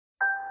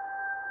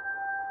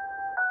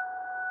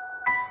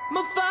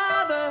My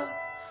father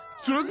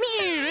took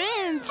me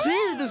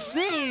into the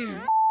city.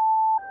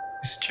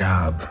 This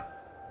job,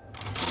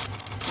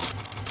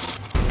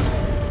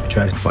 we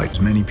try to fight as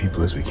many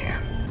people as we can.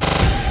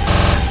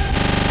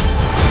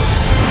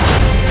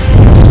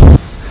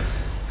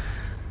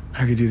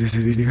 I could do this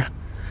with you.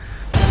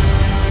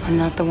 I'm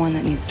not the one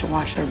that needs to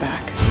watch their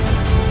back.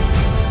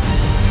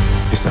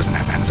 This doesn't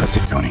have hands, that's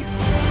it, Tony.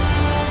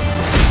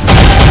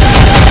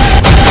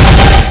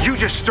 You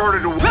just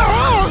started a war.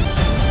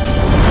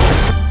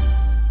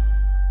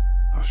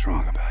 I was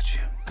wrong about you.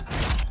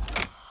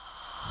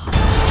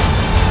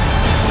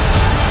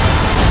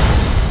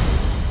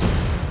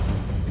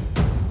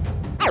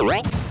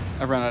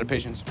 I've run out of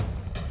patience.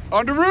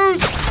 On to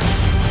ruse!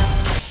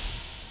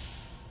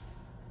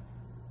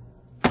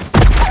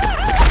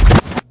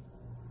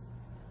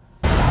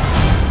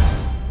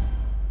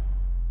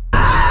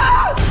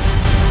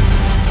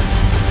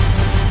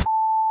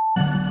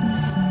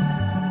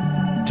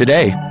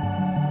 Today,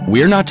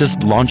 we're not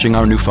just launching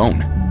our new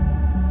phone.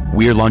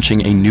 We're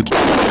launching a new...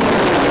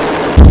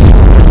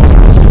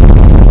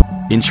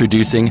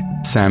 Introducing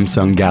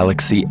Samsung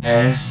Galaxy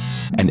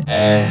S and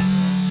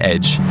S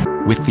Edge.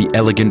 With the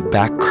elegant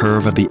back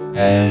curve of the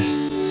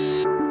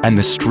S and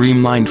the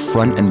streamlined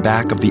front and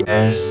back of the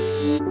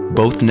S,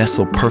 both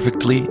nestle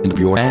perfectly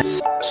into your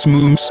S.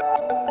 Smooth.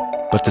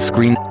 But the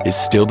screen is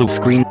still the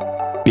screen.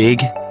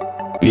 Big,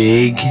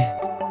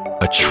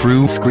 a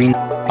true screen.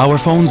 Our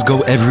phones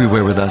go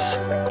everywhere with us,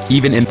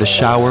 even in the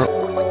shower.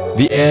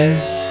 The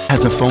S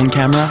has a phone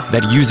camera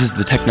that uses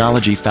the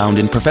technology found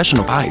in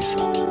professional eyes.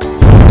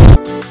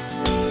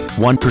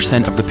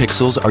 1% of the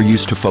pixels are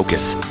used to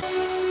focus.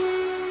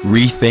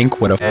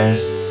 Rethink what a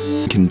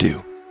S can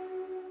do.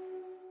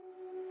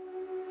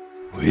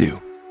 We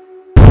do.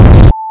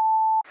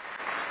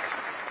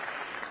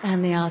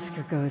 And the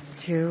Oscar goes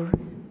to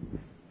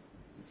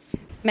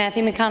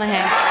Matthew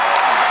McConaughey.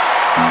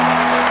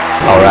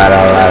 All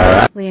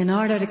right.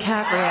 Leonardo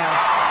DiCaprio.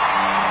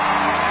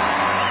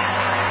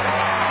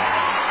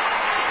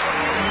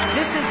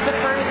 This is the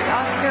first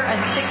Oscar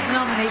and sixth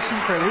nomination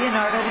for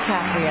Leonardo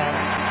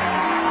DiCaprio.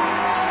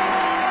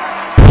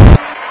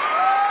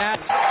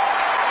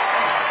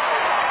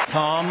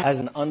 Tom has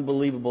an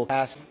unbelievable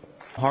past.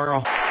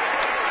 Horror.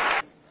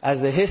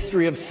 As the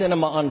history of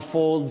cinema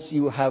unfolds,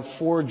 you have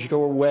forged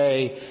your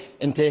way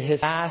into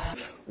his past.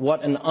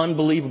 What an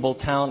unbelievable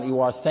talent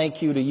you are.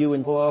 Thank you to you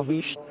and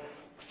Boavish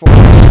for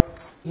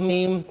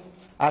me.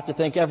 I have to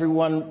thank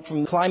everyone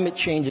from climate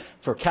change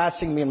for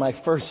casting me in my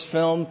first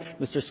film,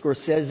 Mr.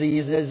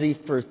 Scorsese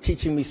for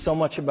teaching me so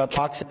much about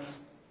toxic.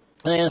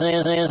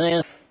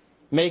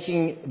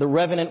 Making The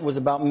Revenant was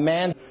about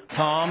man.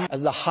 Tom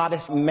as the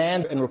hottest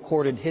man in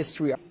recorded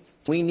history.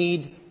 We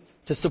need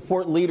to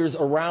support leaders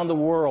around the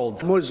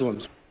world.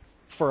 Muslims.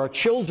 For our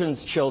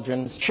children's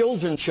children,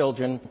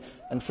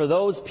 and for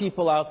those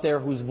people out there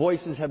whose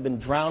voices have been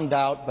drowned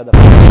out by the...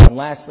 And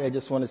lastly, I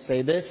just want to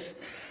say this.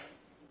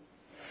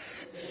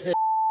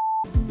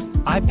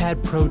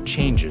 iPad Pro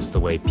changes the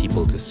way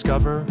people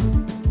discover,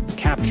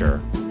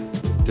 capture,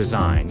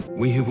 design.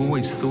 We have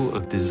always thought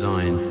of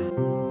design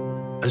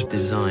as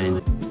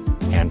design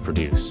and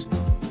produce.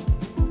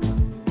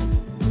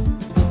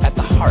 At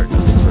the heart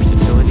of this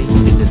versatility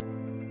is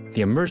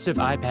the immersive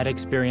iPad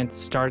experience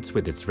starts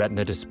with its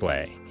Retina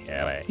display.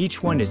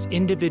 Each one is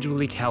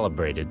individually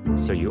calibrated,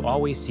 so you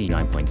always see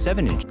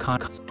 9.7-inch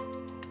contrast.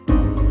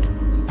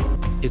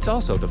 It's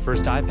also the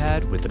first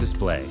iPad with a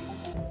display.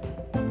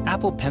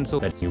 Apple Pencil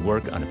lets you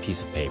work on a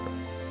piece of paper.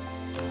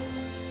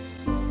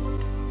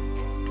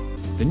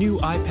 The new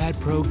iPad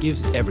Pro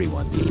gives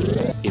everyone.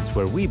 It's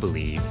where we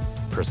believe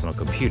personal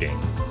computing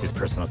is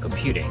personal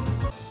computing.